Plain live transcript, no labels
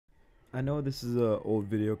I know this is a old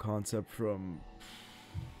video concept from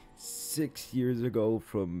 6 years ago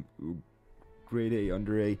from grade A,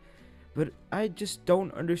 under A, but I just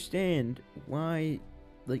don't understand why,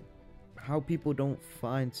 like, how people don't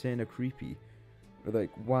find Santa creepy, or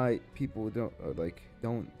like why people don't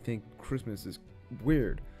think Christmas is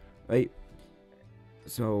weird, right?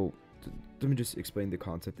 So let me just explain the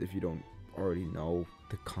concept if you don't already know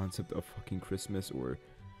the concept of fucking Christmas or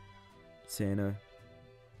Santa.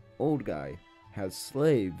 Old guy has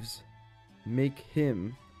slaves make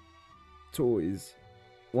him toys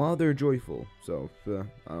while they're joyful. So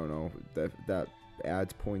I don't know that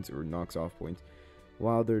adds points or knocks off points.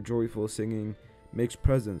 While they're joyful, singing, makes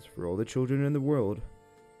presents for all the children in the world,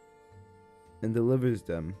 and delivers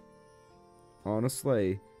them on a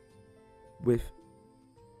sleigh with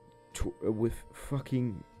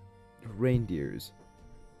fucking reindeers.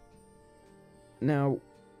 Now,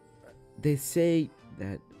 they say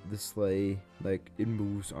that the sleigh, like, it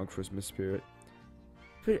moves on Christmas spirit,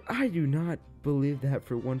 but I do not believe that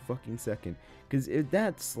for one fucking second. Because if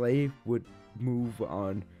that sleigh would move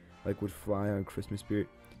on, like, would fly on Christmas spirit,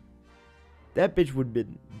 that bitch would have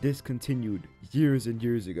been discontinued years and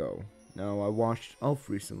years ago. Now, I watched Elf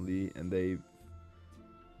recently, and they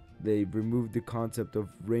removed the concept of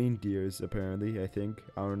reindeers, apparently, I think.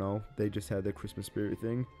 I don't know. They just had the Christmas spirit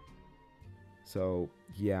thing. So,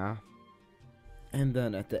 yeah. And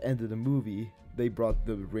then at the end of the movie, they brought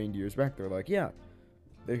the reindeers back. They're like, yeah,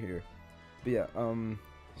 they're here. But yeah,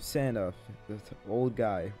 Santa, the old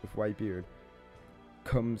guy with white beard,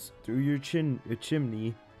 comes through your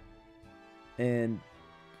chimney and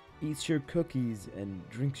eats your cookies and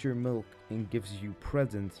drinks your milk and gives you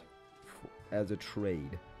presents as a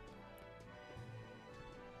trade.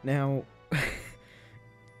 Now,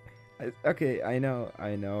 okay, I know,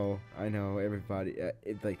 everybody,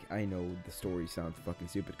 I know the story sounds fucking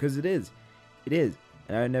stupid, because it is,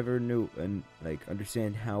 and I never knew, and, like,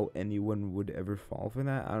 understand how anyone would ever fall for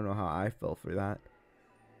that. I don't know how I fell for that,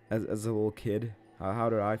 as a little kid. How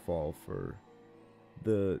did I fall for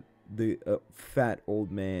the fat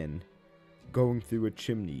old man going through a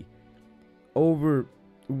chimney over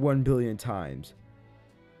 1 billion times,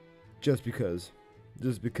 just because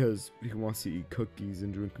he wants to eat cookies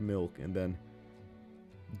and drink milk and then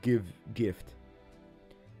give gift.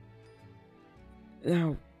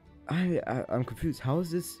 Now, I'm confused. How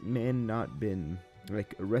has this man not been,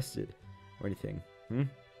 like, arrested or anything?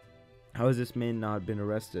 How has this man not been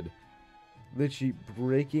arrested? Literally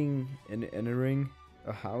breaking and entering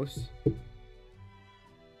a house,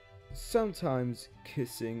 sometimes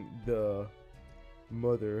kissing the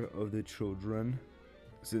mother of the children.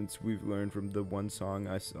 Since we've learned from the one song,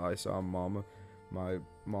 I saw my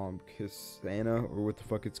mom kiss Santa, or what the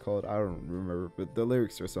fuck it's called, I don't remember, but the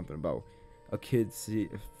lyrics are something about a kid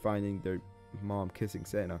finding their mom kissing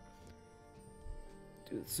Santa.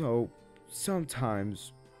 So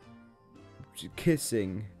sometimes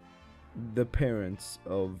kissing the parents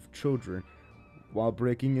of children while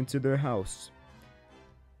breaking into their house,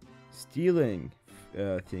 stealing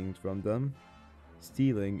things from them,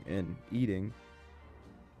 stealing and eating,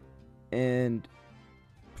 and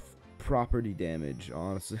property damage.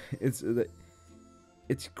 Honestly,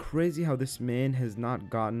 it's crazy how this man has not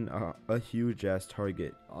gotten a huge ass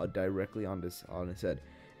target directly on his head.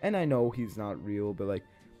 And I know he's not real, but, like,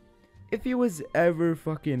 if he was ever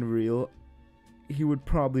fucking real, he would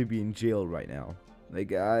probably be in jail right now.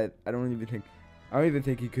 Like, I don't even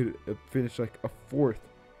think he could finish, like, a fourth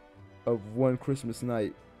of one Christmas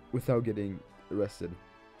night without getting arrested.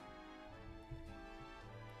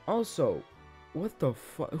 Also, what the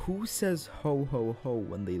fuck? Who says ho ho ho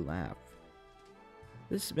when they laugh?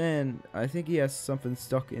 This man, I think he has something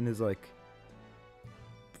stuck in his, like,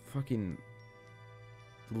 fucking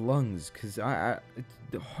lungs. Cause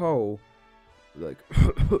the ho, like,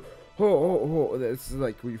 ho ho ho. That's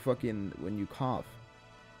like when you cough.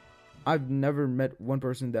 I've never met one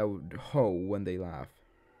person that would ho when they laugh.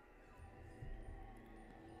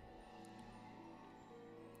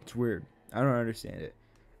 It's weird. I don't understand it.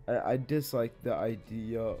 I dislike the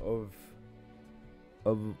idea of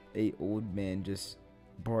a old man just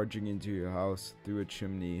barging into your house through a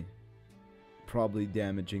chimney, probably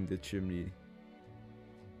damaging the chimney,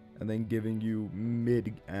 and then giving you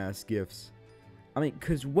mid-ass gifts. I mean,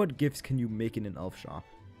 cause what gifts can you make in an elf shop?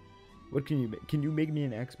 What can you make? Can you make me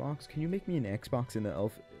an Xbox? Can you make me an Xbox in the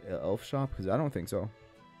elf shop? Cause I don't think so.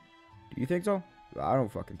 Do you think so? I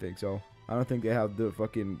don't fucking think so. I don't think they have the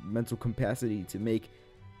fucking mental capacity to make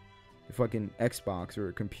a fucking Xbox or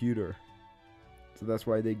a computer. So that's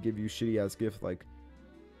why they give you shitty ass gifts like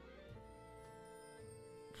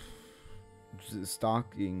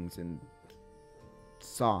stockings and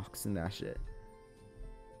socks and that shit.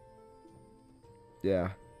 Yeah.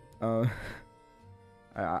 Uh,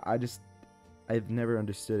 I've never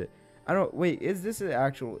understood it. I don't, wait, is this an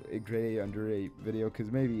actual grade A under A video?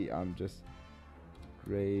 Because maybe I'm just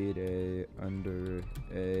grade A under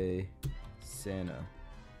A Santa.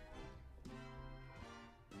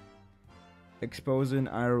 Exposing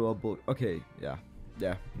IRL bull. Okay, yeah.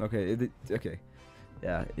 Yeah, okay, okay.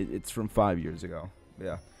 Yeah, it's from 5 years ago.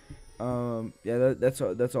 Yeah. Yeah, that's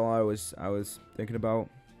all I was thinking about.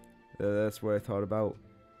 That's what I thought about.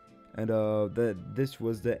 And this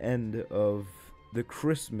was the end of the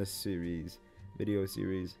Christmas series, video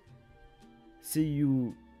series. See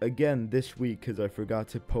you again this week because I forgot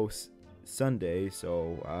to post Sunday,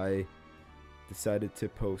 so I decided to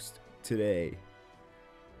post today.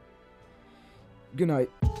 Good night.